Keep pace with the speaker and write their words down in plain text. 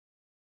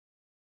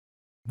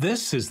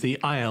This is the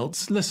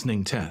IELTS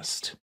listening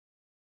test.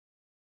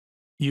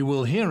 You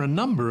will hear a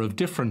number of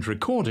different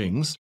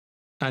recordings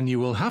and you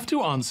will have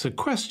to answer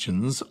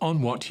questions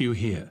on what you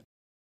hear.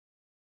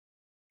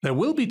 There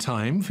will be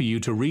time for you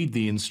to read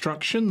the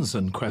instructions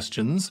and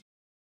questions,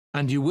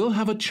 and you will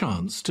have a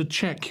chance to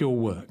check your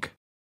work.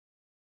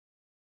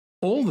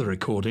 All the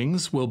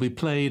recordings will be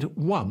played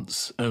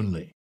once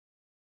only.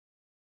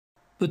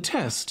 The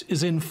test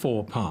is in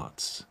 4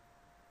 parts.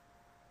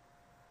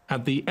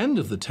 At the end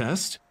of the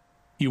test,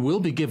 you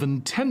will be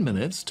given 10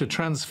 minutes to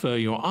transfer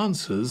your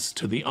answers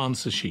to the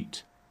answer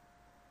sheet.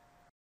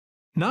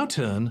 Now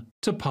turn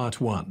to Part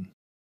 1.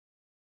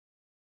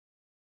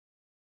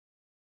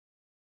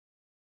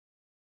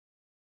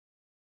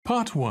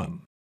 Part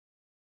 1.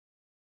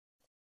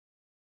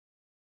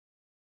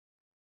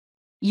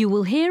 You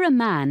will hear a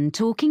man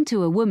talking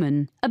to a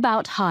woman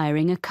about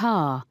hiring a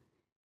car.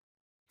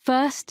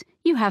 First,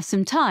 you have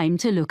some time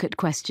to look at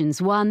questions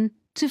 1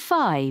 to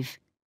 5.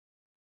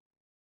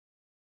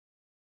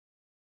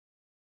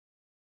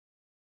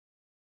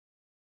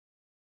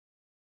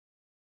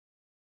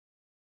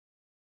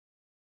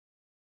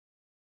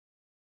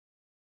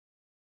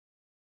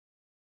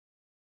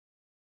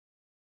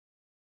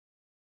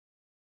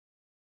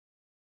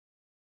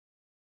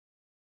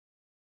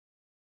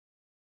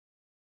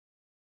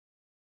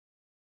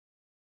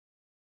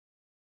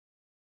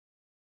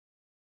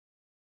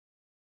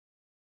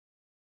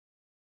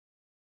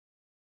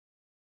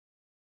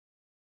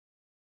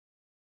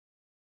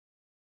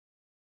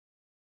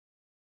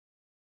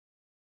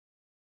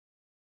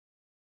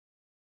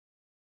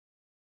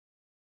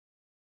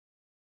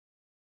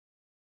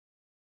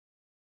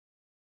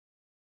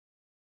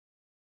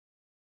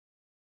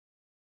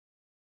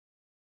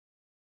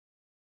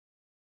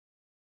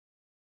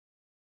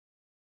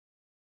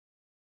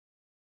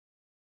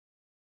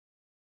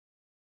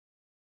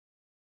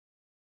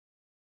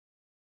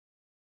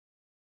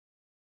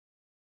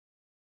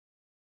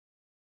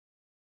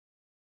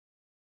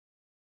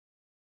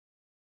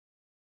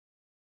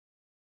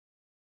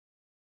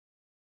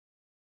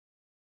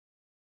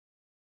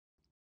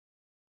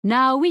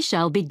 Now we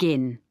shall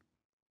begin.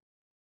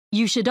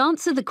 You should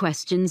answer the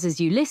questions as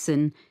you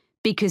listen,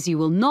 because you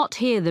will not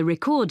hear the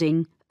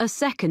recording a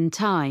second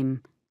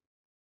time.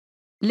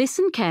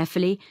 Listen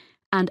carefully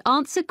and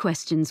answer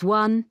questions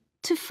 1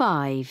 to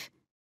 5.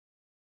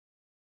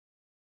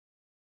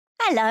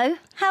 Hello,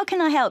 how can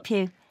I help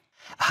you?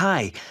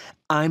 Hi,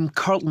 I'm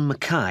Carlton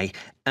Mackay,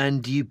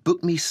 and you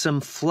booked me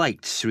some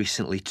flights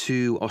recently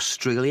to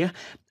Australia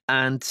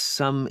and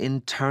some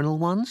internal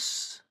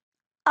ones?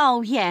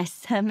 Oh,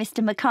 yes,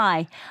 Mr.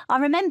 Mackay. I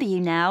remember you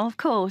now, of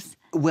course.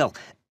 Well,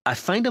 I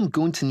find I'm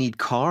going to need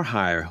car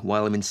hire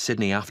while I'm in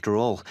Sydney after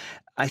all.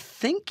 I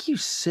think you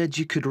said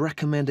you could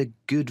recommend a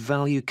good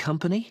value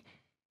company?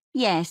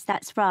 Yes,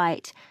 that's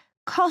right.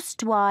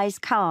 Costwise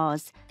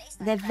cars.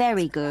 They're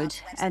very good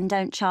and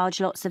don't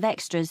charge lots of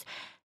extras.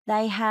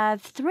 They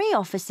have 3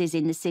 offices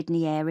in the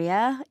Sydney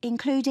area,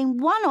 including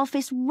one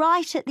office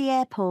right at the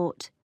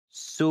airport.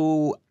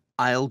 So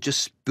I'll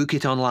just book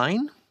it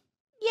online?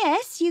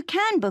 Yes, you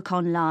can book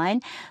online,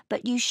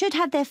 but you should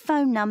have their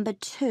phone number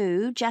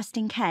too, just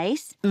in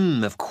case.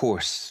 Of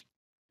course.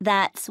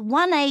 That's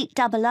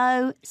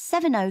 1800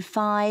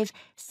 705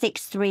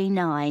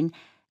 639.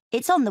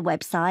 It's on the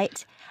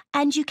website,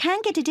 and you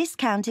can get a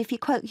discount if you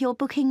quote your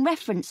booking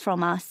reference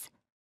from us.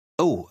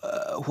 Oh,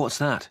 what's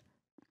that?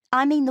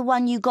 I mean the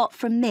one you got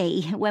from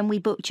me when we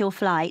booked your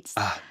flights.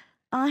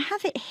 I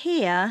have it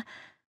here.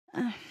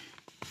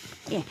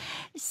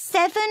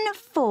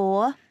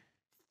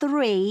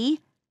 743002.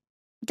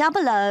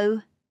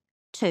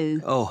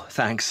 Oh,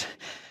 thanks.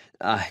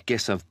 I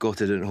guess I've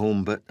got it at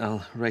home, but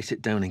I'll write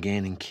it down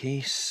again in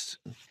case.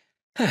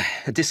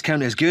 A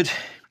discount is good.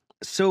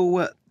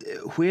 So,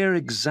 where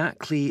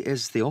exactly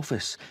is the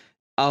office?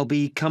 I'll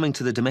be coming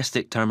to the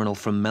domestic terminal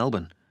from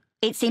Melbourne.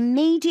 It's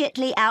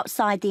immediately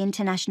outside the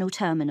international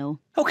terminal.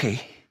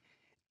 OK.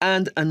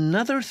 And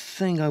another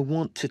thing I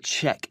want to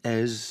check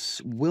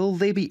is, will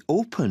they be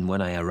open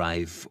when I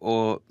arrive,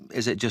 or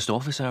is it just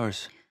office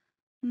hours?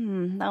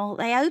 Well,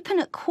 they open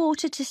at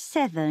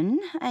 6:45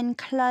 and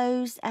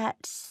close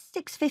at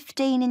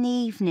 6:15 in the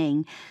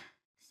evening.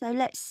 So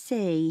let's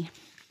see.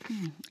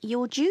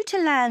 You're due to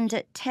land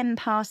at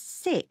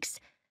 6:10.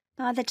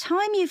 By the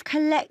time you've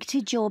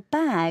collected your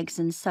bags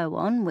and so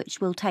on, which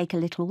will take a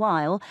little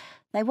while,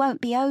 they won't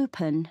be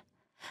open.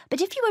 But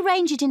if you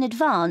arrange it in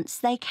advance,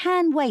 they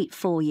can wait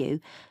for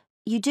you.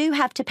 You do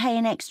have to pay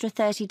an extra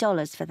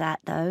 $30 for that,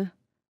 though.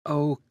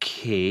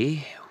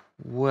 OK.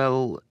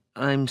 Well,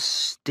 I'm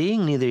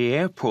staying near the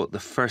airport the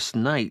first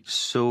night,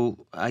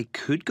 so I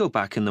could go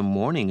back in the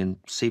morning and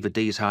save a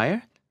day's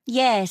hire?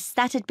 Yes,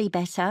 that'd be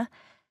better.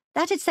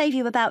 That'd save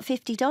you about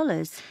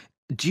 $50.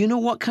 Do you know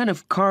what kind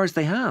of cars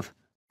they have?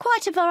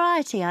 Quite a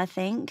variety, I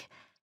think.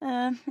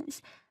 The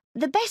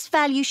best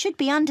value should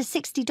be under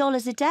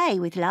 $60 a day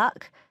with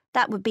luck.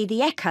 That would be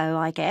the Echo,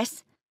 I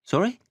guess.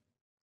 Sorry?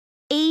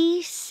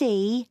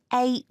 ECHO.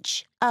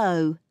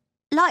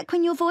 Like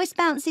when your voice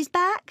bounces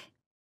back?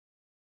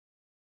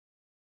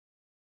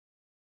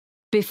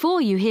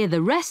 Before you hear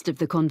the rest of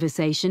the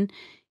conversation,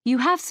 you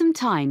have some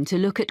time to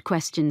look at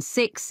questions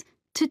 6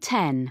 to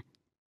 10.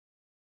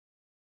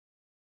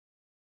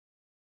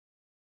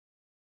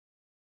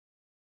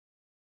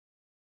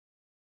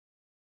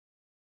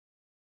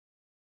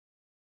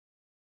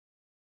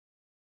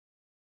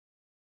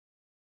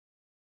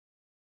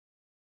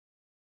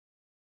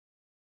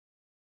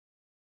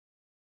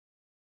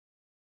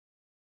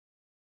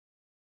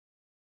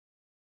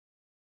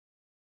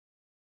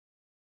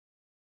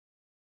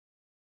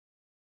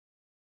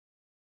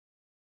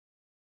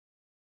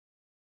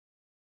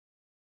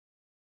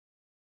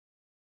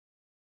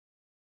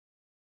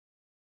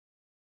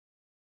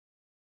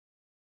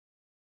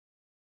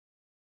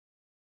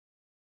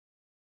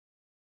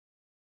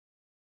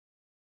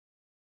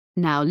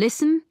 Now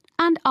listen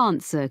and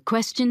answer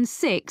questions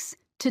 6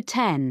 to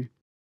 10.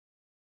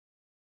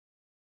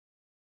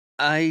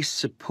 I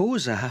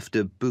suppose I have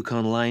to book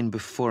online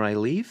before I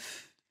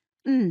leave?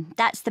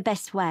 That's the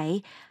best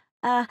way.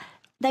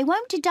 They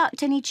won't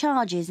deduct any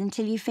charges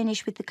until you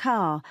finish with the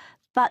car,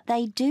 but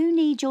they do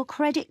need your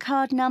credit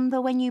card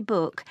number when you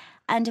book,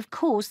 and of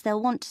course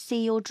they'll want to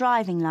see your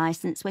driving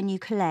licence when you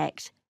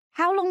collect.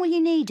 How long will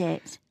you need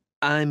it?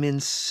 I'm in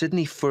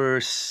Sydney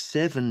for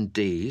 7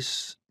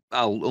 days.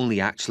 I'll only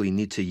actually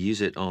need to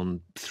use it on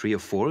 3 or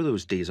 4 of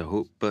those days, I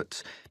hope,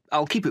 but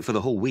I'll keep it for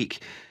the whole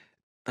week.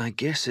 I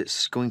guess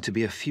it's going to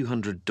be a few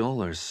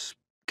 $100s.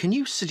 Can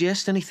you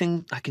suggest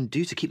anything I can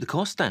do to keep the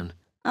cost down?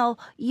 Oh,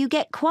 you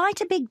get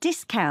quite a big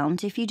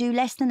discount if you do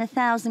less than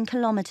 1,000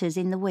 kilometres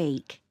in the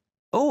week.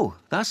 Oh,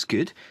 that's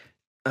good.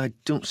 I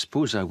don't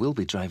suppose I will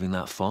be driving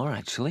that far,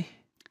 actually.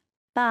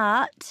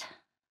 But,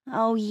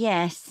 oh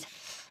yes,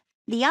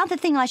 the other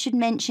thing I should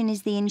mention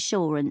is the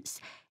insurance.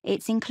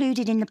 It's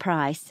included in the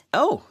price.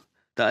 Oh,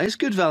 that is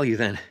good value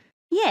then.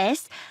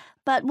 Yes,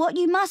 but what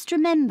you must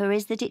remember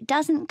is that it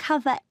doesn't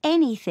cover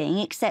anything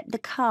except the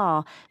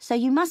car, so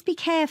you must be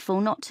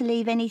careful not to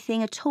leave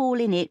anything at all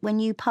in it when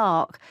you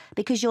park,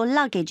 because your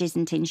luggage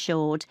isn't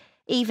insured,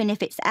 even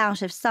if it's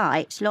out of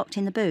sight, locked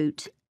in the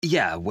boot.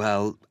 Yeah,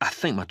 well, I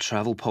think my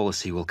travel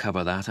policy will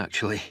cover that,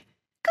 actually.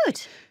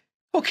 Good.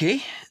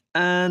 OK,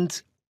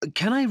 and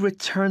can I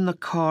return the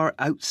car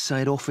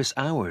outside office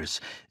hours?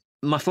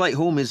 My flight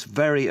home is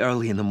very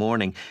early in the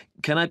morning.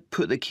 Can I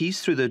put the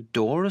keys through the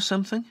door or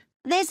something?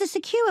 There's a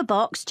secure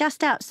box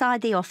just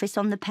outside the office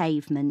on the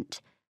pavement.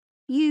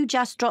 You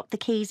just drop the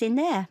keys in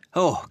there.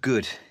 Oh,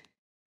 good.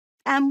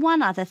 And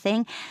one other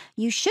thing,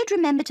 you should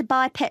remember to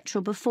buy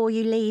petrol before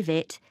you leave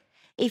it.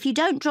 If you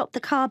don't drop the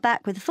car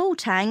back with a full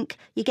tank,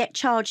 you get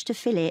charged to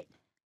fill it.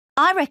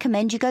 I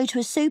recommend you go to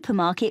a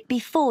supermarket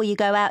before you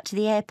go out to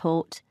the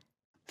airport.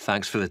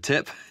 Thanks for the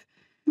tip.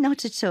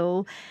 Not at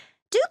all.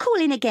 Do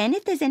call in again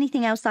if there's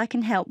anything else I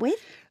can help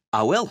with.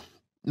 I will.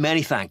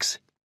 Many thanks.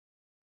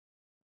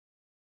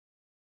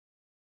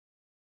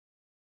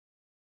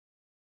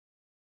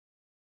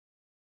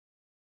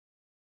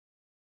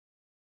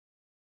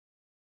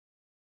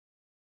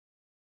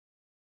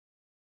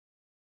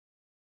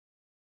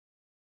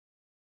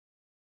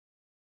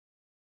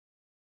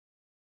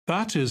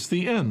 That is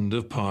the end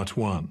of part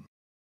 1.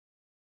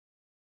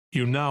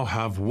 You now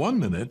have 1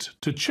 minute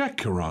to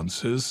check your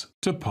answers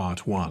to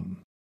part 1.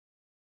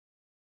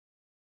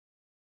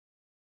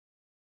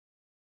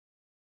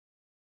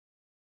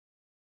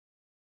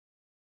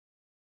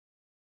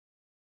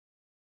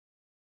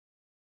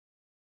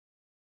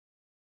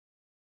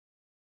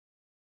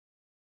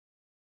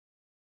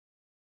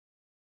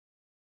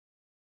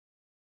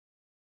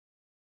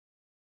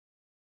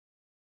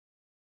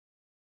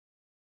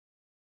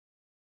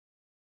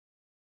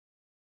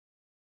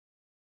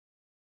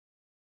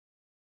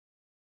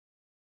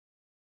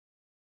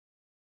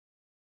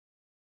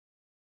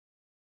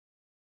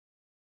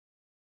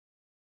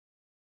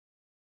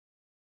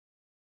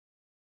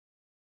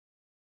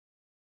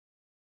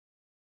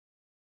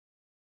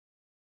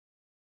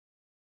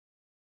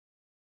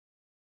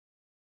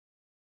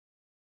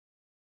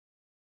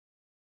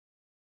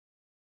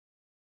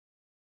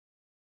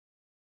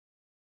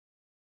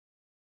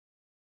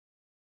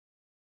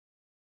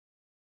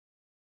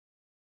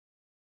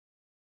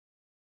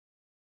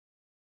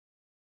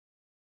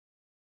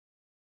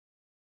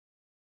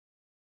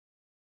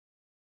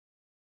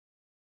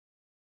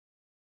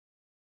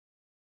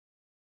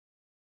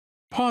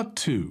 Part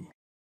 2.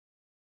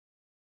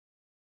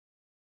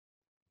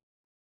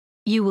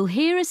 You will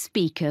hear a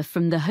speaker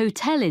from the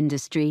hotel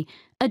industry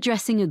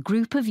addressing a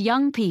group of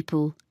young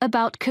people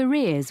about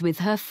careers with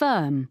her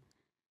firm.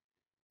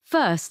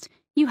 First,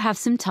 you have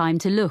some time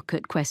to look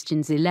at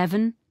questions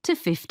 11 to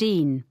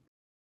 15.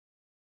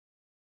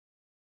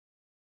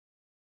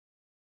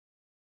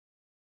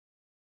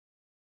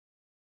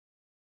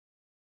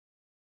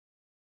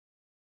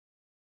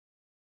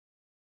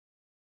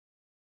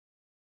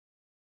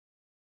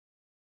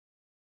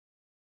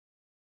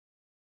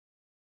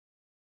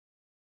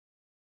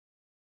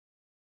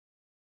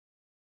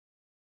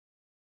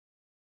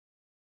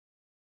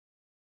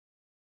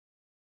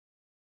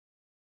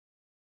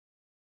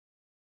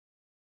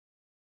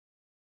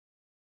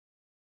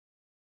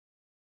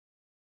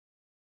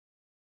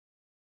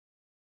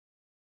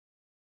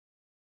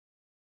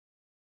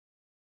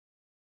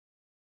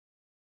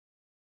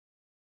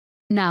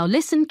 Now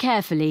listen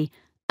carefully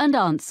and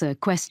answer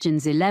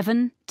questions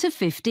 11 to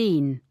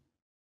 15.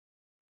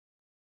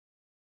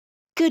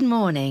 Good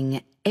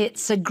morning.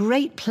 It's a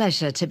great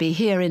pleasure to be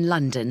here in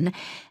London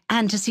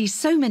and to see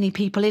so many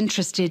people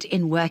interested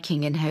in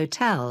working in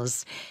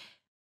hotels.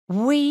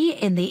 We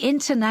in the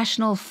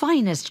International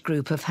Finest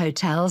Group of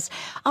Hotels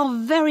are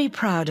very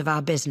proud of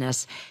our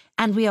business,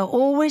 and we are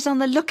always on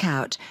the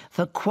lookout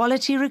for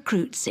quality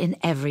recruits in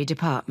every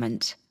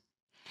department.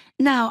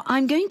 Now,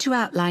 I'm going to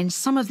outline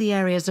some of the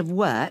areas of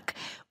work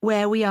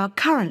where we are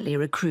currently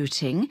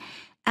recruiting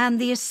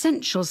and the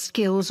essential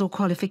skills or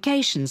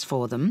qualifications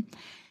for them.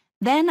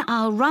 Then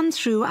I'll run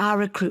through our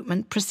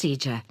recruitment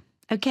procedure,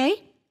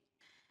 okay?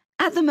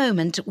 At the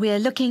moment, we're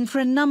looking for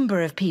a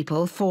number of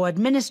people for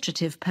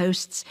administrative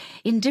posts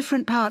in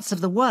different parts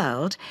of the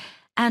world,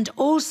 and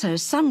also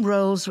some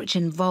roles which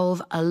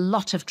involve a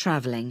lot of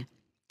travelling.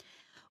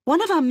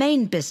 One of our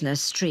main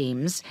business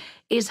streams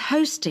is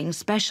hosting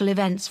special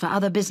events for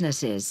other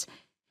businesses.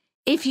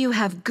 If you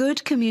have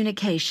good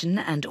communication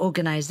and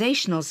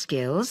organisational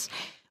skills,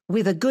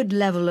 with a good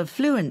level of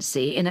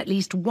fluency in at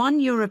least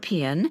one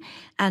European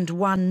and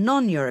one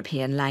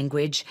non-European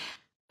language,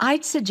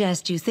 I'd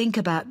suggest you think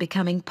about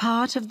becoming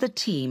part of the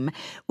team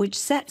which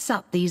sets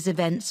up these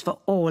events for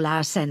all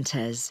our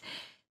centres.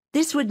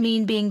 This would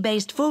mean being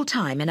based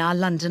full-time in our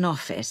London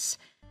office.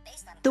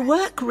 The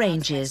work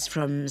ranges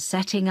from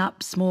setting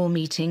up small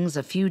meetings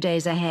a few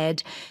days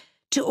ahead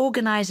to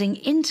organising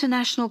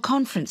international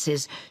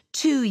conferences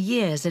 2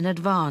 years in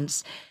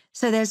advance,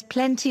 so there's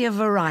plenty of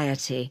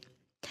variety.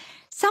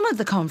 Some of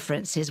the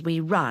conferences we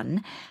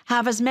run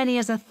have as many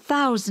as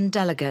 1,000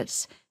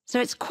 delegates, so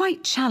it's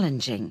quite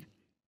challenging.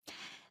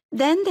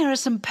 Then there are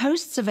some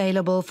posts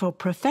available for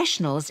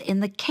professionals in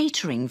the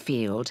catering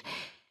field.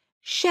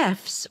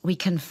 Chefs we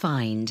can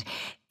find.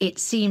 It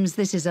seems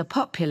this is a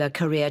popular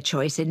career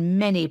choice in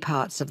many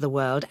parts of the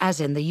world, as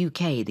in the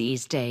UK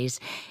these days,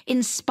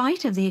 in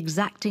spite of the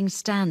exacting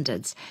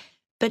standards.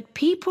 But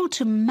people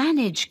to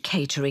manage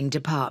catering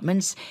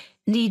departments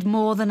need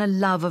more than a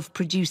love of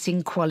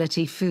producing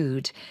quality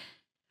food.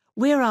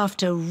 We're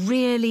after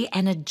really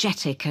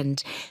energetic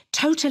and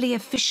totally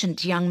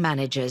efficient young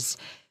managers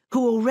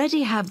who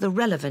already have the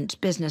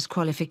relevant business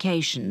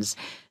qualifications,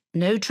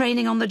 no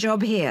training on the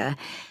job here,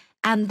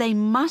 and they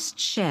must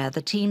share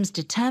the team's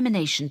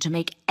determination to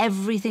make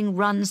everything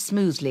run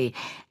smoothly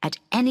at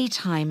any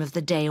time of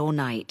the day or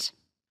night.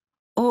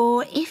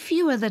 Or if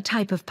you are the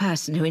type of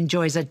person who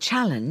enjoys a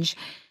challenge,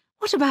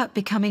 what about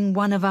becoming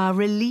one of our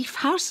relief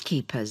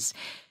housekeepers?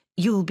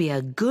 You'll be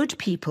a good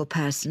people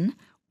person,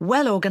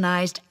 well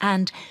organised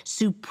and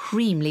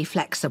supremely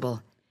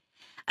flexible.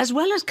 As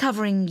well as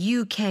covering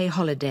UK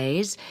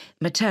holidays,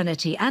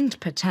 maternity and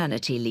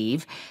paternity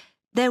leave,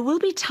 there will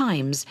be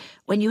times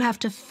when you have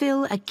to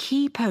fill a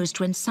key post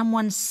when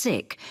someone's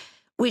sick,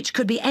 which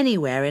could be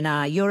anywhere in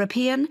our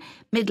European,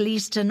 Middle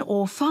Eastern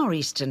or Far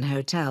Eastern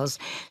hotels,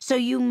 so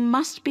you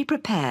must be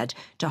prepared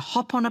to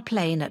hop on a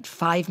plane at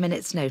 5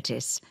 minutes'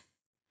 notice.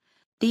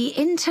 The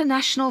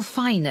International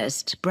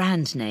Finest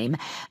brand name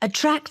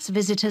attracts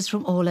visitors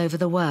from all over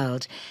the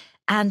world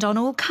and on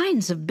all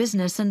kinds of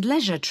business and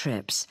leisure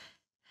trips.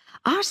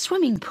 Our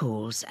swimming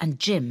pools and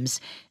gyms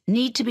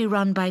need to be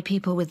run by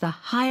people with the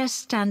highest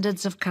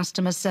standards of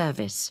customer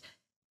service.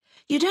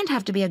 You don't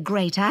have to be a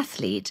great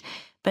athlete,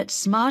 but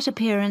smart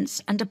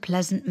appearance and a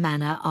pleasant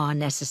manner are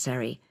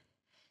necessary.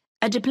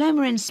 A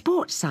diploma in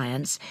sports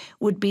science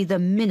would be the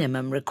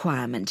minimum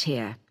requirement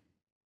here.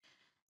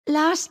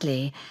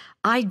 Lastly,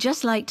 I'd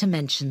just like to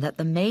mention that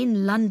the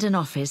main London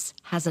office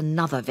has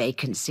another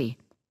vacancy.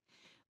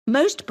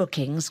 Most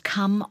bookings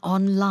come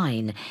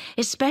online,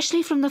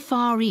 especially from the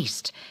Far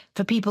East,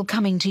 for people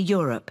coming to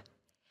Europe.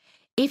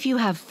 If you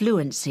have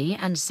fluency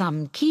and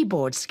some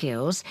keyboard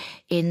skills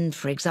in,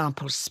 for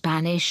example,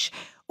 Spanish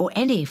or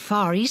any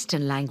Far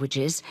Eastern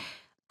languages,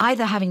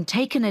 either having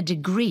taken a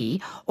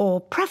degree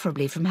or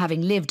preferably from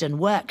having lived and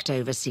worked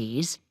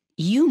overseas,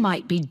 you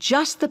might be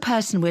just the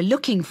person we're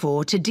looking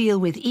for to deal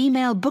with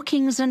email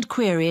bookings and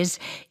queries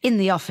in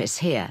the office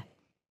here.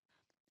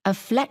 A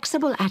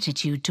flexible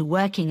attitude to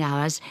working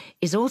hours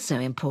is also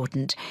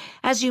important,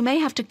 as you may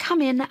have to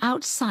come in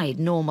outside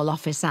normal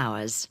office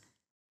hours.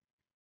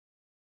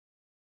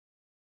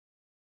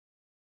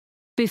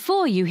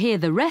 Before you hear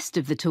the rest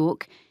of the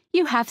talk,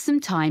 you have some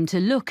time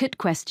to look at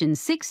questions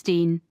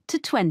 16 to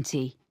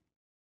 20.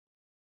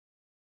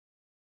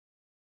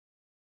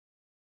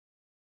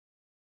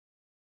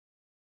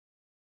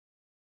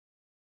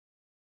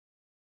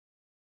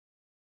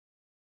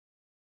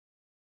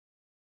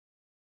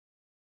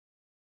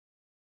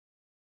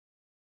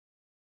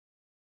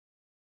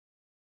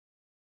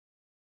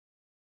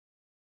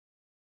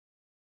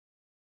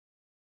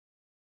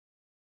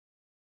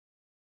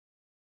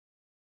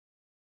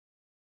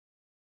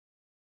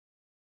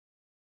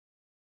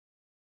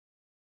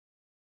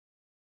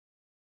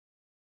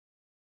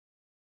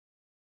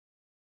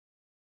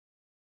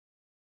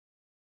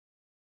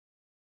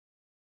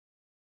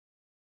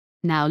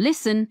 Now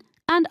listen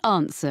and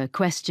answer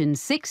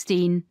questions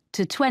 16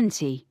 to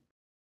 20.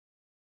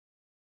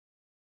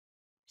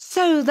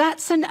 So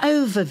that's an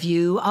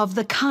overview of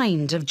the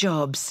kind of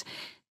jobs.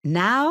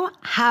 Now,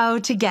 how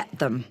to get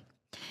them.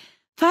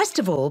 First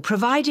of all,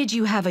 provided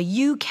you have a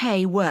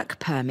UK work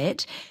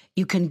permit,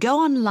 you can go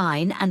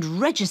online and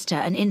register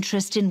an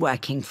interest in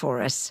working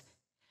for us.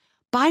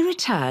 By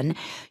return,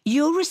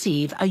 you'll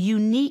receive a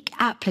unique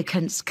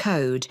applicant's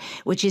code,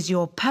 which is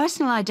your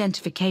personal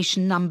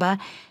identification number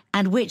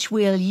and which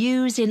we'll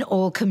use in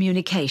all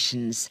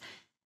communications.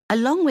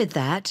 Along with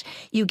that,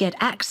 you get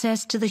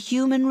access to the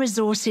Human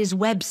Resources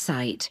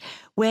website,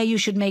 where you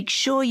should make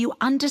sure you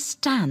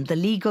understand the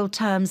legal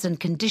terms and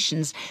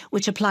conditions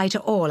which apply to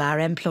all our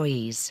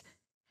employees.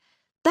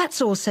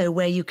 That's also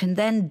where you can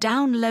then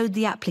download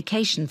the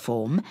application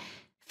form,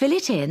 fill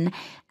it in,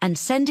 and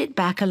send it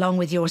back along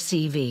with your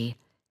CV.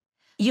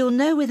 You'll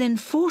know within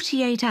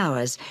 48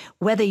 hours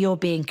whether you're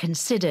being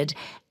considered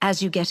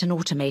as you get an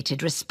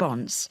automated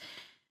response.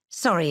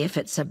 Sorry if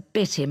it's a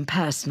bit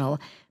impersonal,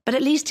 but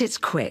at least it's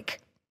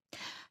quick.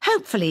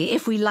 Hopefully,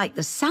 if we like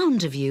the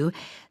sound of you,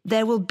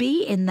 there will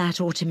be in that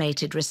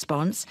automated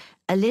response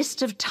a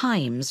list of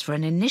times for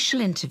an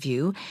initial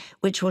interview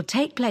which will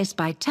take place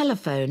by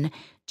telephone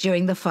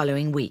during the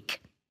following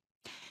week.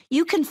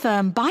 You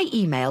confirm by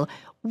email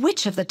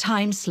which of the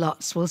time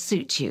slots will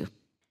suit you.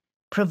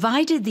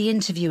 Provided the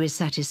interview is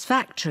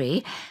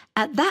satisfactory,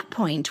 at that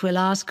point we'll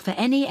ask for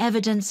any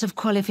evidence of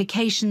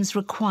qualifications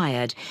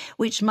required,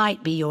 which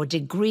might be your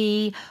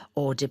degree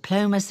or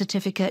diploma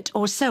certificate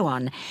or so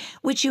on,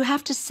 which you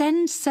have to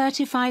send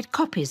certified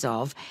copies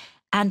of,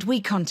 and we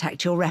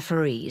contact your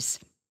referees.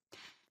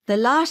 The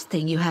last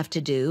thing you have to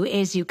do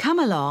is you come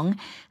along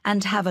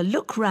and have a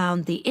look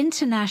round the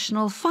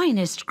International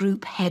Finest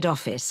Group head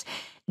office,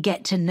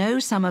 get to know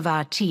some of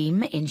our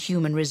team in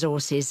Human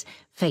Resources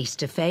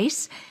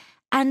face-to-face,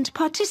 and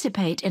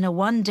participate in a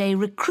one-day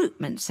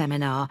recruitment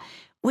seminar,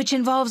 which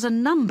involves a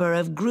number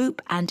of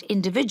group and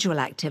individual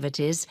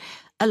activities,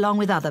 along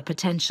with other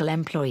potential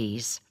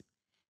employees.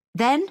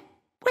 Then,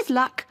 with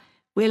luck,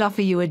 we'll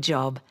offer you a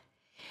job.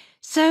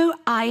 So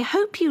I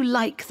hope you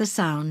like the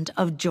sound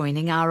of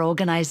joining our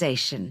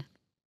organisation.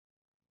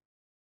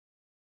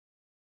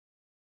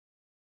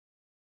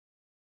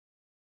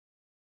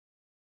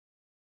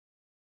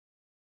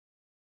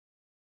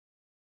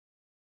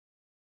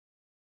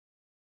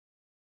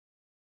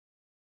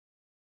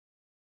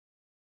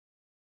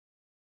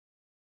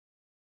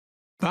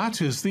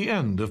 That is the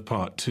end of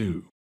Part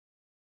 2.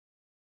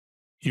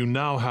 You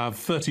now have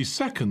 30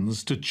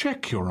 seconds to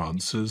check your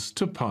answers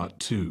to Part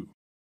 2.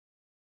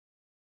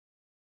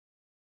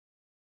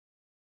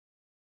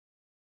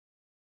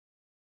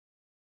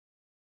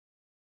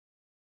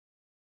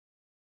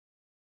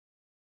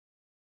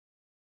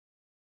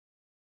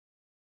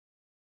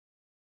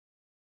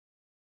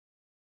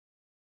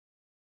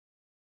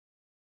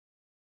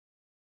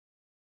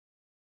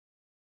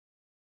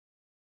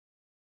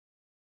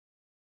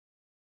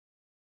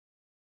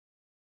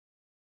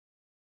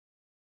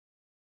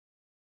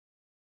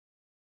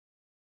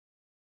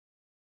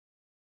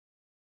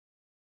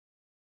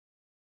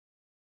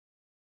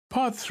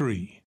 Part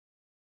 3.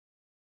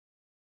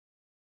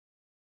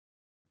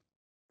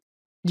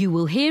 You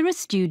will hear a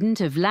student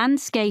of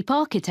landscape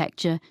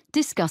architecture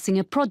discussing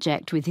a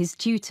project with his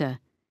tutor.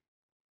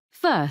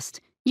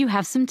 First, you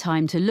have some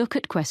time to look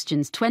at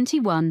questions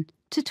 21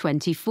 to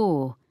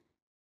 24.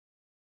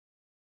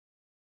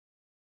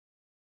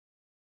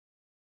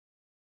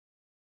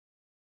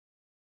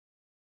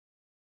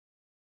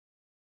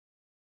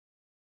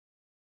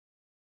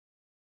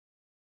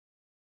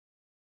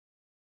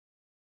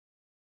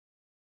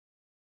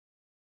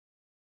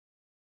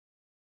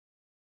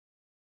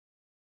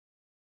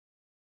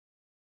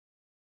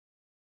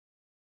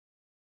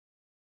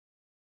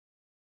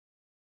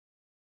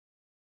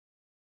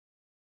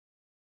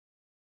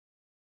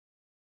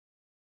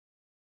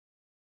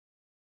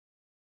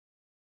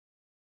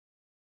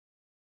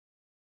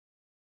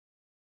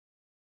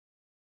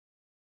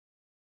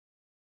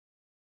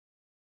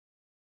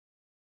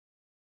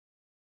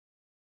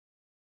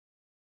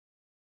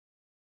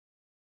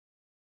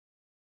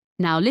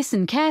 Now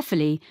listen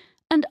carefully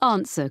and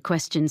answer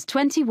questions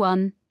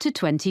 21 to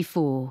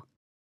 24.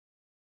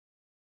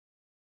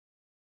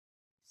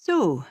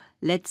 So,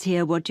 let's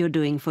hear what you're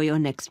doing for your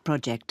next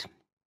project.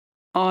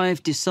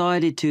 I've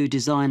decided to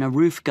design a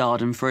roof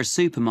garden for a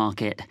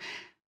supermarket.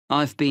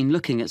 I've been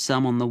looking at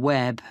some on the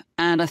web,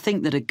 and I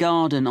think that a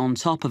garden on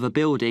top of a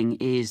building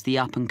is the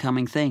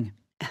up-and-coming thing.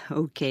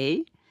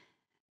 Okay.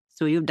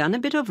 So you've done a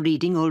bit of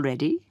reading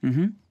already?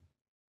 Mm-hmm.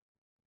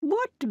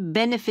 What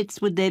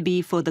benefits would there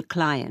be for the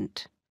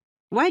client?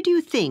 Why do you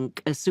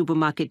think a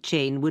supermarket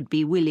chain would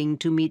be willing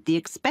to meet the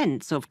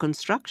expense of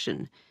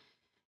construction?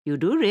 You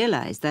do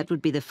realize that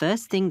would be the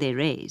first thing they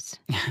raise.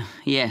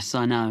 Yes,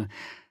 I know.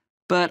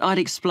 But I'd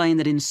explain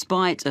that in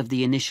spite of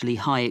the initially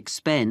high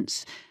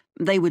expense,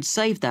 they would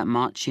save that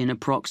much in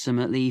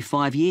approximately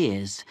 5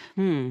 years.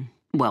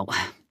 Well,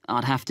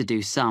 I'd have to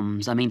do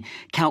sums. I mean,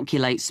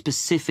 calculate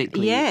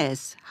specifically...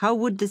 Yes. How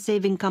would the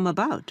saving come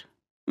about?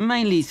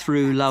 mainly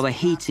through lower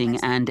heating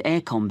and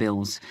aircon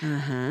bills.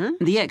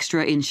 The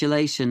extra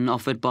insulation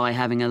offered by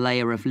having a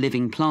layer of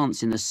living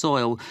plants in the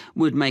soil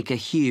would make a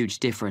huge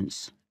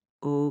difference.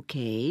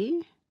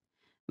 Okay.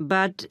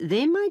 But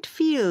they might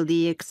feel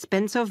the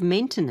expense of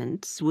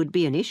maintenance would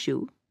be an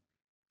issue.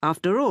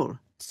 After all,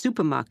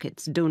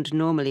 supermarkets don't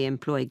normally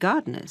employ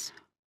gardeners.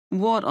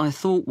 What I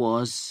thought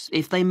was,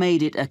 if they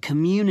made it a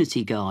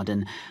community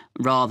garden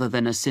rather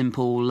than a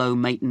simple,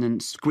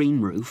 low-maintenance green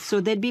roof...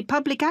 So there'd be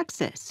public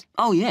access?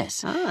 Oh,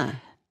 yes.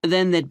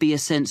 Then there'd be a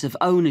sense of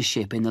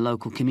ownership in the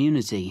local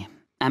community,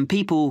 and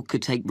people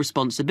could take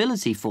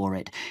responsibility for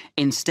it,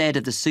 instead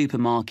of the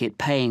supermarket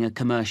paying a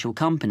commercial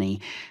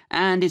company,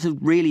 and it'd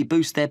really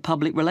boost their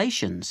public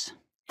relations.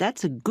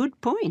 That's a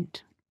good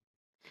point.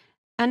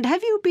 And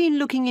have you been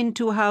looking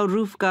into how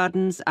roof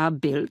gardens are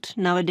built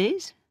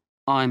nowadays?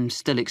 I'm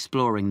still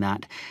exploring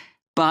that.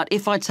 But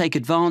if I take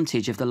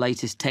advantage of the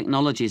latest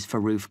technologies for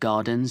roof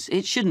gardens,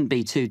 it shouldn't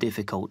be too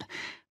difficult.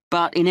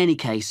 But in any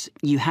case,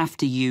 you have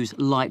to use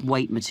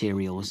lightweight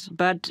materials.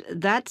 But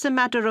that's a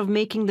matter of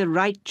making the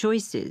right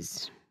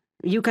choices.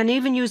 You can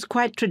even use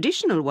quite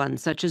traditional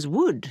ones, such as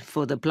wood,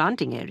 for the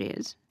planting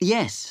areas.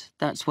 Yes,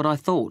 that's what I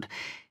thought.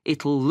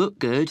 It'll look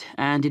good,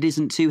 and it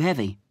isn't too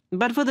heavy.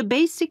 But for the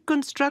basic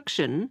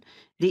construction,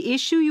 the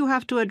issue you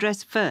have to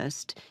address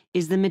first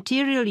is the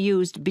material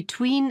used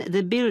between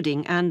the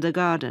building and the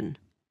garden.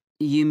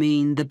 You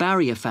mean the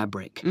barrier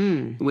fabric,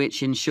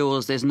 which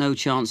ensures there's no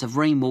chance of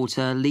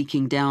rainwater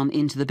leaking down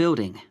into the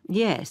building?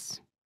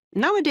 Yes.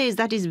 Nowadays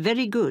that is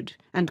very good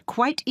and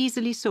quite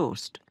easily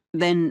sourced.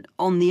 Then,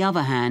 on the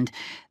other hand,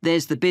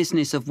 there's the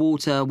business of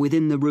water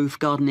within the roof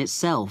garden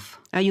itself.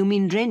 You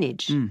mean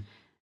drainage?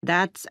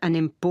 That's an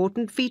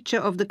important feature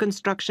of the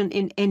construction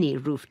in any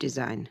roof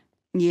design.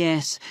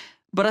 Yes,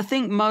 but I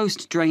think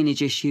most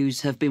drainage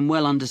issues have been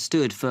well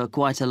understood for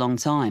quite a long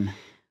time.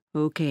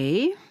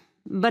 Okay.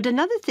 But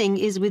another thing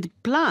is with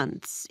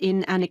plants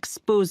in an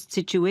exposed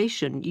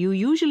situation, you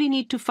usually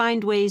need to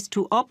find ways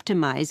to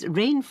optimize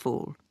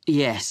rainfall.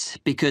 Yes,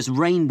 because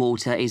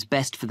rainwater is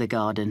best for the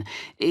garden,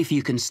 if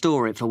you can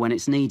store it for when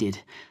it's needed.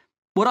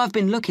 What I've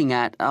been looking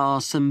at are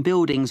some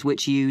buildings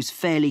which use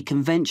fairly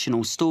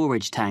conventional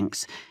storage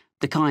tanks,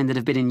 the kind that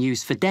have been in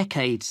use for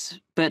decades,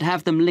 but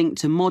have them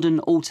linked to modern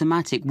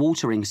automatic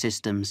watering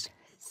systems.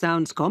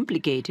 Sounds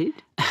complicated.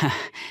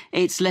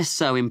 It's less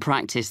so in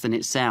practice than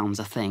it sounds,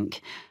 I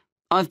think.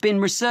 I've been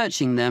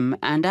researching them,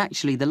 and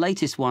actually the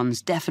latest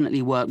ones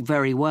definitely work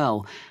very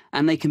well,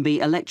 and they can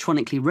be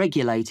electronically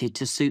regulated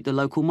to suit the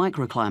local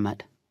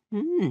microclimate.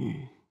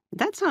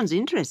 That sounds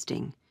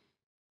interesting.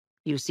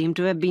 You seem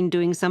to have been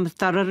doing some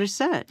thorough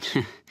research.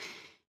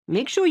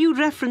 Make sure you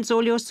reference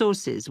all your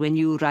sources when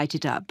you write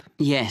it up.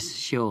 Yes,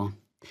 sure.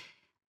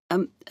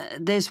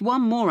 There's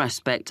one more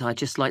aspect I'd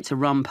just like to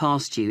run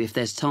past you if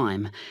there's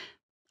time.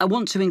 I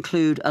want to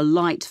include a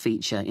light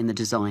feature in the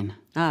design.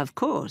 Of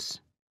course.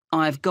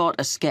 I've got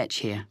a sketch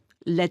here.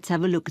 Let's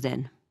have a look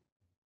then.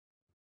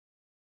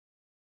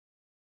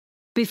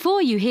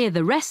 Before you hear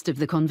the rest of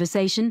the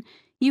conversation,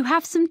 you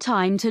have some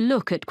time to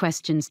look at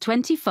questions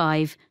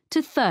 25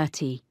 to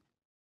 30.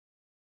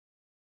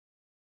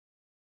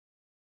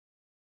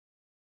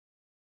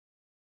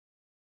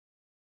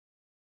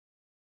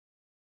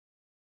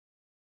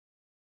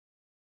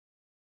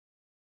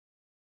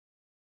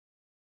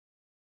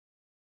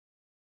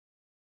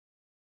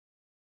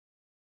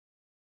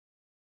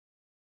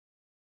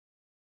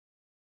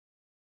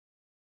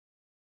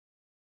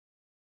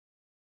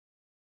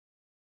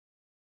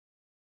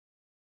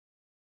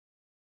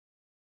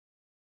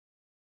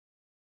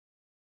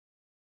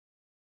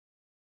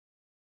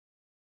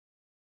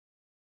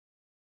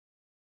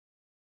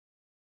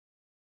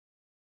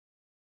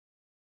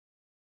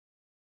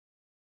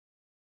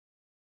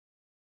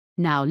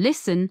 Now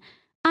listen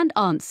and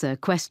answer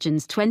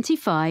questions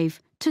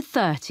 25 to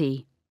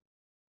 30.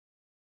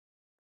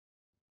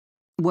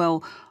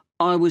 Well,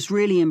 I was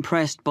really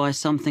impressed by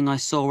something I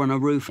saw on a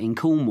roof in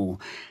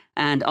Cornwall,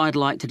 and I'd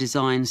like to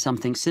design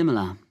something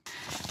similar.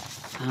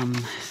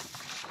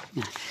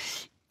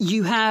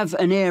 You have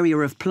an area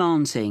of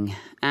planting,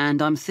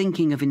 and I'm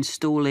thinking of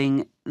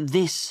installing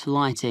this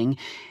lighting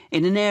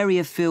in an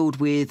area filled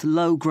with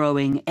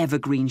low-growing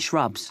evergreen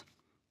shrubs.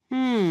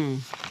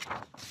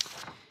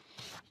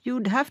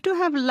 You'd have to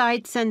have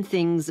lights and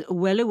things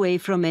well away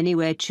from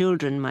anywhere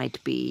children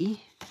might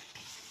be.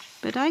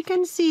 But I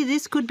can see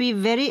this could be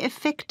very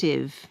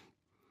effective,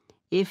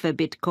 if a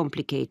bit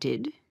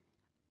complicated.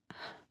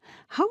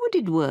 How would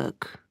it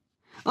work?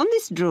 On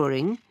this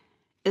drawing,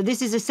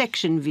 this is a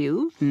section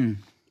view.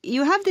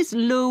 You have this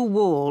low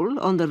wall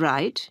on the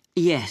right.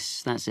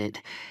 Yes, that's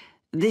it.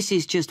 This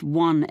is just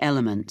one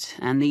element,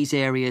 and these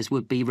areas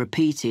would be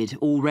repeated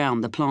all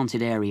round the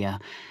planted area.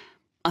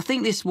 I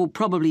think this will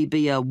probably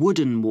be a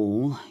wooden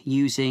wall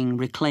using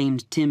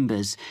reclaimed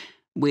timbers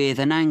with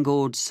an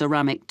angled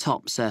ceramic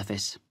top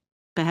surface.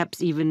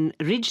 Perhaps even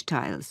ridge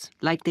tiles,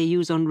 like they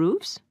use on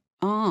roofs?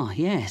 Ah,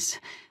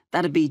 yes.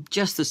 That'd be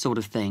just the sort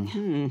of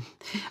thing.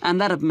 And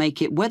that'd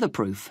make it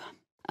weatherproof.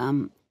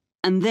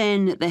 And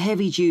then the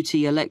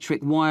heavy-duty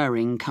electric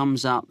wiring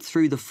comes up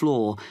through the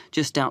floor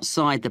just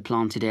outside the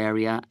planted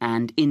area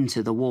and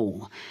into the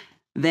wall.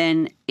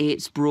 Then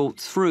it's brought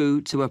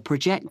through to a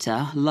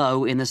projector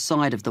low in the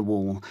side of the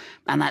wall,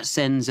 and that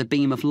sends a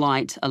beam of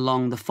light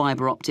along the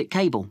fibre optic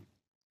cable.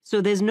 So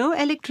there's no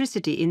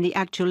electricity in the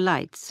actual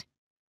lights.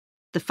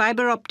 The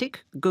fibre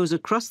optic goes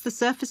across the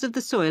surface of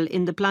the soil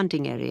in the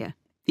planting area.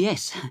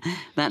 Yes,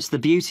 that's the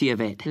beauty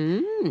of it.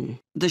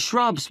 The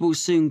shrubs will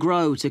soon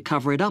grow to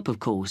cover it up, of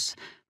course.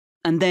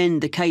 And then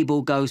the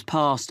cable goes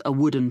past a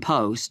wooden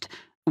post,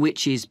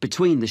 which is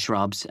between the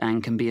shrubs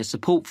and can be a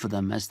support for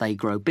them as they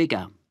grow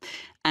bigger,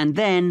 and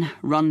then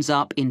runs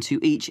up into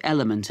each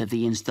element of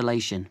the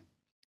installation.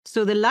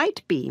 So the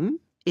light beam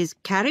is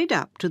carried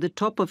up to the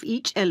top of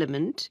each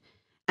element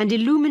and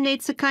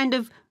illuminates a kind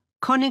of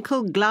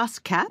conical glass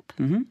cap?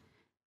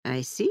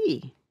 I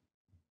see.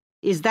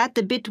 Is that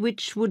the bit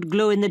which would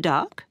glow in the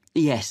dark?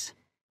 Yes.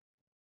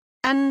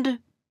 And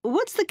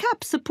what's the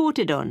cap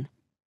supported on?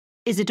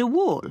 Is it a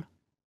wall?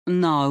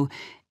 No,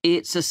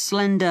 it's a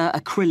slender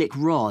acrylic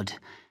rod,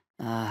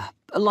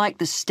 like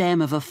the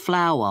stem of a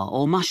flower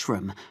or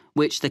mushroom,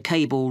 which the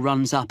cable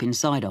runs up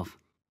inside of.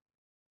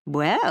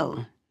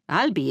 Well,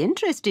 I'll be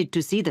interested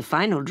to see the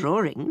final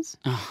drawings.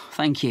 Oh,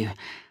 thank you.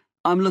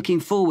 I'm looking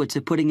forward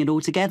to putting it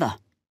all together.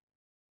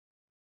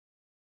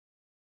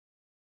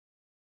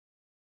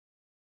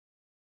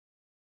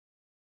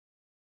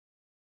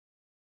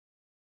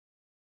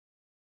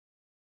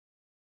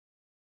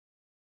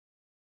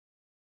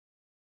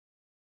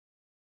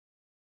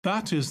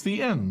 That is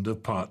the end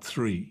of part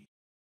 3.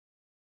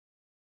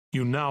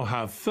 You now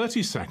have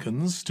 30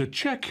 seconds to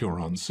check your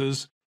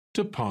answers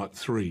to part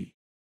 3.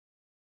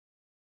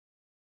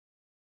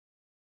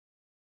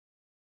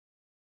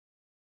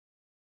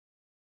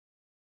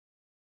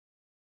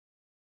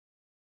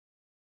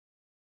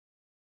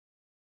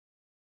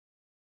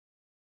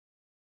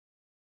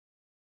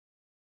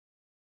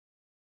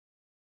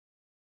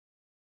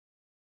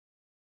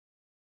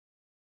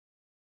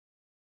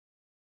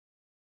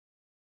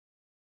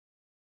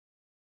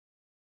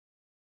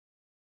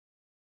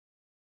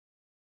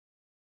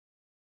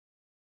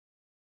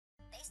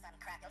 Based on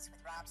Crackles with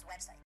Rob's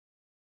website.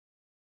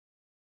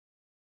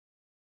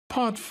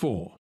 Part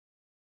 4.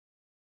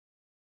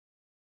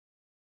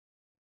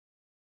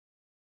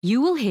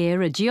 You will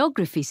hear a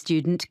geography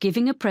student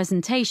giving a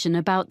presentation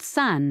about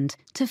sand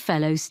to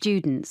fellow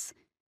students.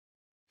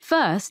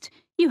 First,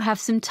 you have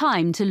some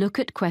time to look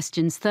at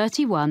questions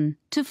 31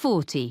 to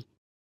 40.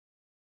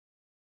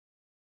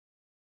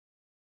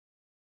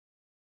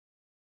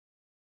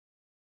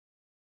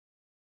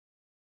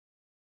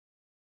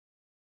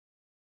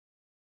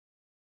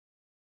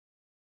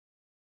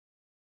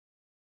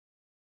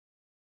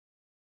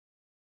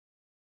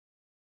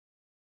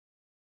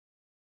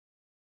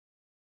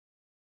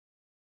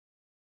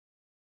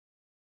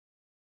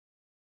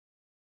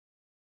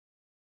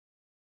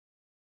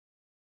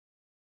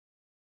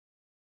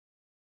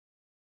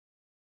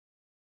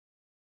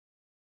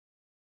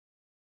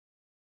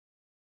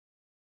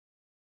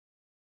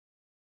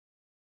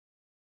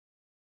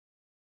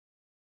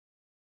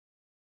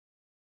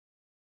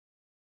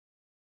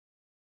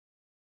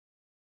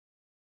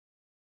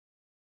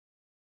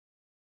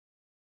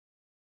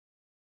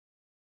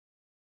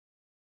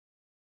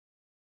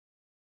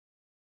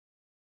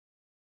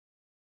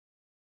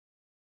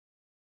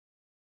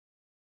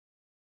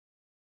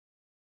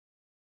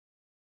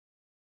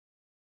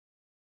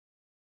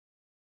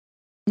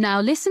 Now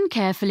listen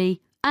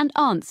carefully and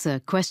answer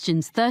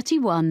questions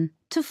 31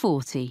 to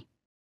 40.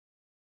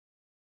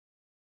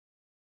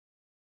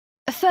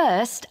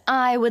 First,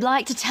 I would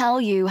like to tell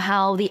you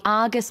how the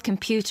Argust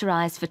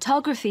computerized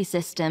photography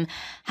system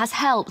has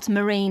helped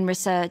marine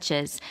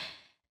researchers.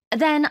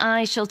 Then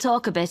I shall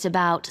talk a bit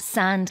about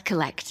sand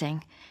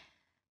collecting.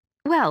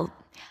 Well,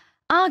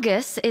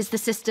 Argust is the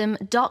system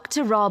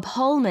Dr. Rob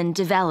Holman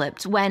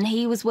developed when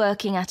he was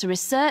working at a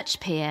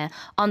research pier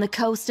on the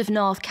coast of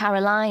North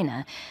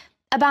Carolina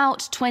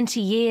about 20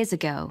 years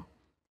ago.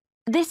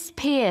 This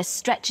pier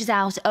stretches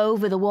out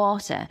over the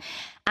water,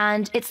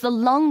 and it's the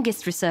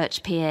longest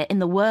research pier in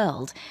the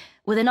world,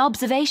 with an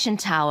observation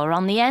tower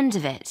on the end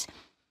of it.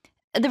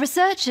 The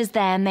researchers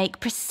there make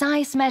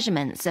precise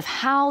measurements of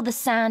how the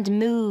sand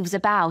moves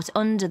about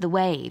under the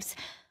waves.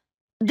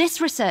 This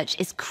research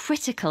is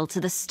critical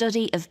to the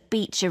study of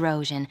beach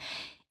erosion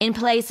in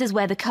places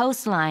where the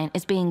coastline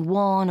is being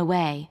worn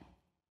away.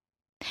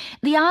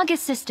 The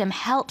Argust system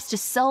helps to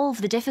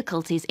solve the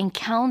difficulties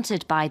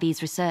encountered by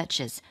these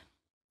researchers.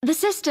 The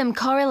system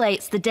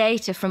correlates the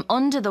data from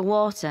under the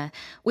water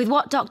with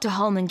what Dr.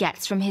 Holman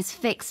gets from his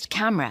fixed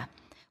camera,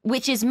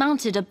 which is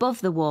mounted above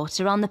the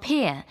water on the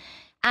pier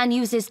and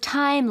uses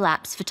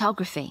time-lapse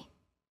photography.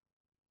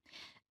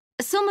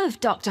 Some of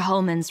Dr.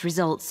 Holman's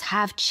results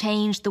have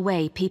changed the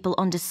way people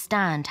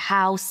understand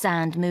how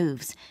sand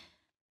moves.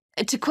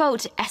 To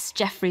quote S.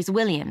 Jeffries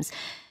Williams,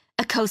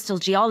 a coastal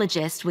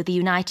geologist with the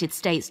United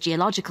States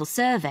Geological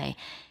Survey,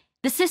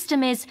 the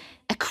system is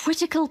a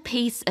critical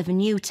piece of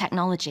new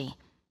technology,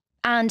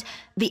 And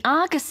the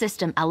Argust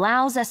system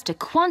allows us to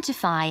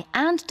quantify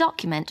and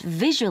document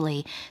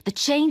visually the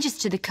changes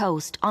to the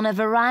coast on a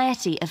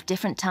variety of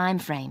different time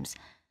frames.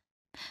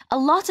 A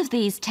lot of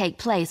these take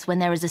place when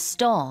there is a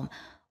storm,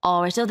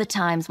 or at other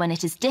times when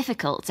it is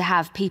difficult to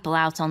have people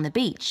out on the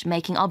beach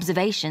making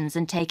observations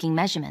and taking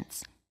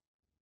measurements.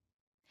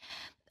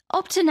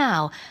 Up to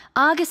now,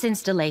 Argust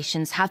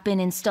installations have been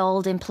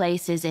installed in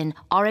places in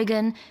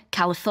Oregon,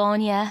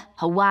 California,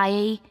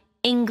 Hawaii,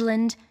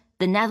 England,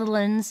 the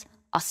Netherlands,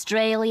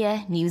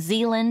 Australia, New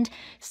Zealand,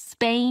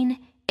 Spain,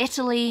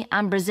 Italy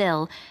and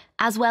Brazil,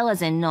 as well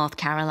as in North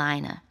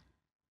Carolina.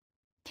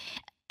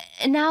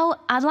 Now,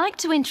 I'd like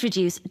to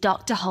introduce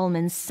Dr.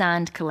 Holman's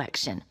sand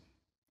collection.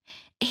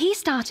 He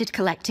started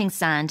collecting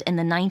sand in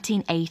the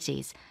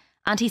 1980s,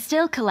 and he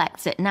still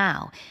collects it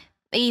now,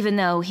 even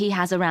though he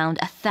has around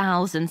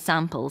 1,000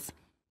 samples.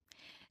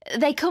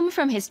 They come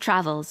from his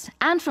travels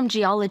and from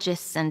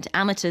geologists and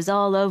amateurs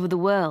all over the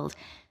world,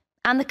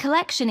 and the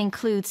collection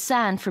includes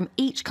sand from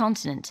each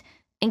continent,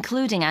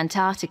 including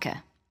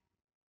Antarctica.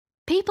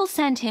 People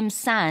send him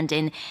sand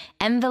in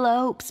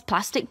envelopes,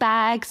 plastic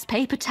bags,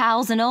 paper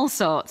towels and all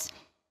sorts.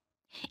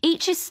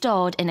 Each is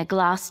stored in a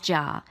glass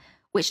jar,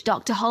 which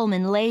Dr.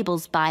 Holman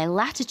labels by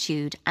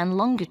latitude and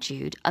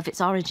longitude of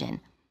its origin,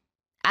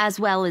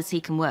 as well as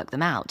he can work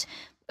them out.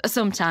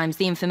 Sometimes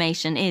the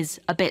information is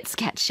a bit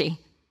sketchy.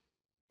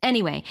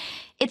 Anyway,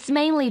 it's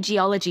mainly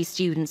geology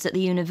students at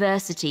the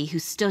university who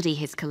study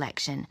his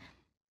collection,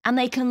 and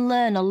they can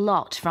learn a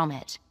lot from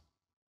it.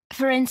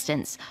 For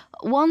instance,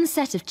 one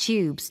set of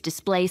tubes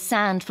displays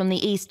sand from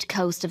the east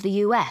coast of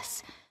the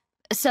US,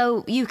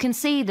 so you can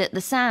see that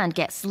the sand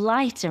gets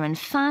lighter and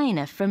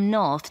finer from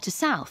north to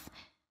south.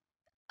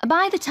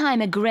 By the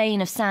time a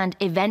grain of sand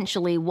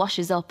eventually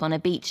washes up on a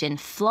beach in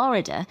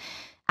Florida,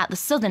 at the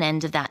southern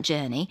end of that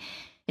journey,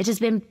 it has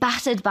been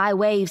battered by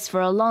waves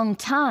for a long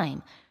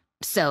time,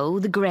 so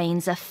the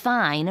grains are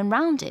fine and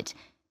rounded,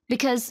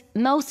 because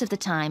most of the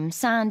time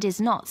sand is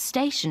not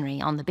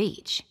stationary on the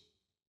beach.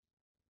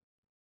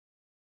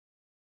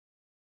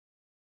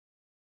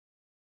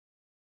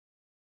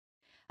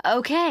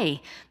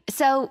 Okay,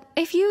 so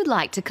if you'd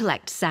like to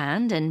collect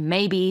sand and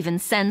maybe even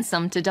send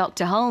some to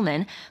Dr.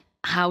 Holman,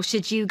 how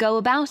should you go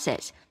about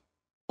it?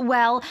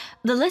 Well,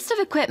 the list of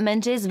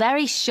equipment is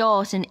very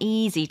short and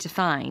easy to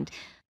find,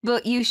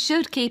 but you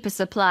should keep a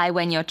supply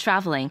when you're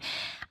travelling,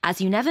 as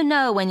you never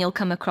know when you'll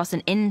come across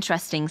an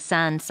interesting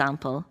sand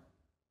sample.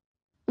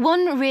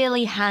 One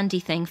really handy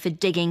thing for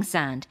digging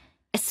sand,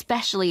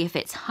 especially if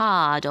it's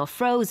hard or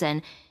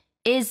frozen,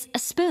 is a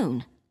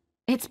spoon.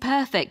 It's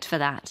perfect for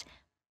that.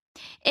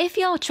 If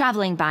you're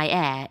travelling by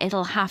air,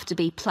 it'll have to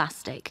be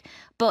plastic,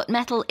 but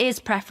metal is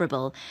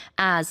preferable,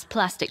 as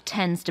plastic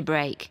tends to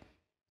break.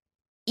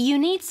 You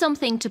need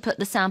something to put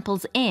the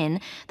samples in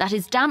that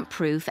is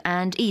damp-proof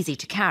and easy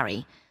to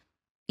carry.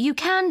 You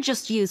can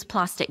just use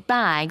plastic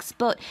bags,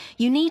 but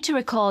you need to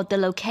record the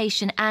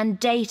location and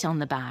date on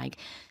the bag,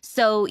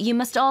 so you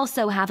must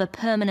also have a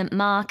permanent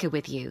marker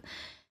with you,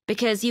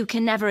 because you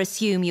can never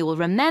assume you will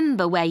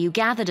remember where you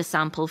gathered a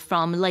sample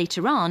from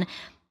later on,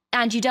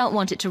 and you don't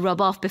want it to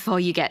rub off before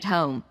you get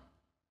home.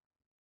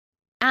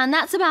 And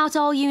that's about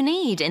all you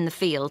need in the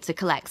field to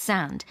collect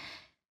sand.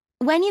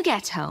 When you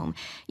get home,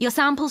 your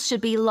samples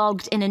should be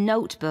logged in a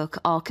notebook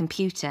or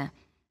computer.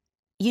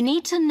 You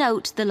need to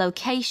note the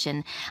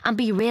location and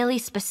be really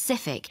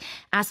specific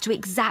as to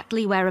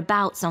exactly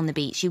whereabouts on the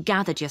beach you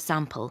gathered your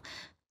sample,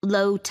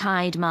 low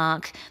tide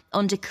mark,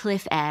 under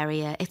cliff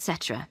area,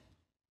 etc.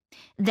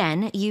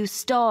 Then you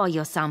store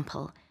your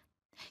sample.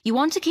 You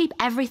want to keep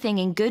everything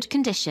in good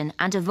condition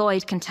and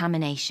avoid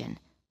contamination.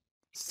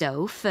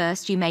 So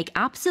first you make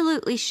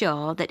absolutely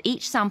sure that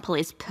each sample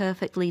is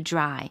perfectly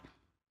dry.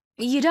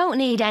 You don't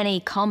need any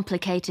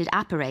complicated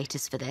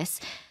apparatus for this.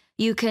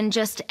 You can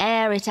just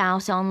air it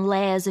out on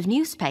layers of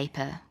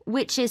newspaper,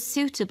 which is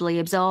suitably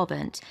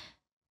absorbent.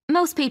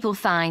 Most people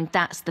find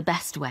that's the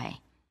best way.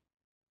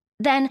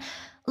 Then,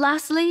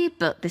 lastly,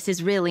 but this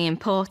is really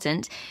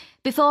important,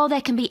 before there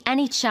can be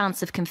any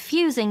chance of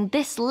confusing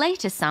this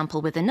latest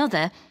sample with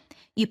another,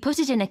 you put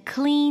it in a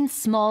clean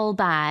small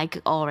bag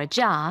or a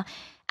jar,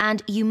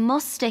 and you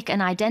must stick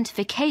an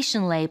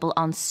identification label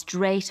on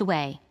straight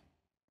away.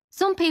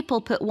 Some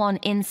people put one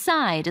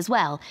inside as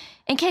well,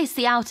 in case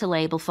the outer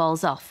label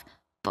falls off,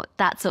 but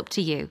that's up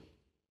to you.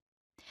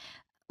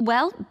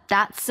 Well,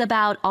 that's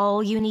about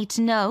all you need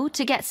to know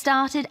to get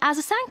started as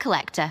a sand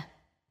collector.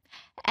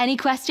 Any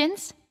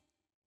questions?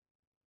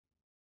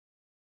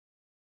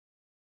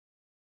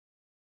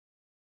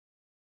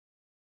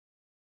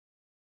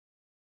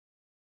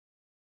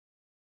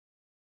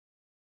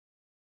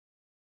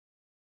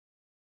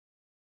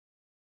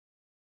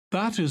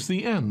 That is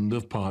the end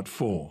of Part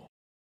 4.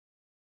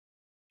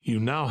 You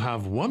now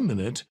have 1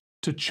 minute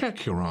to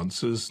check your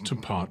answers to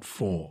Part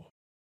 4.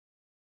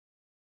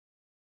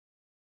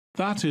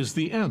 That is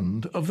the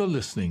end of the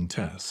listening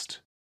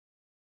test.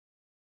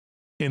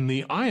 In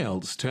the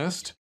IELTS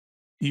test,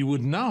 you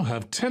would now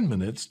have 10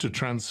 minutes to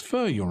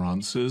transfer your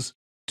answers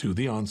to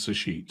the answer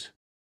sheet.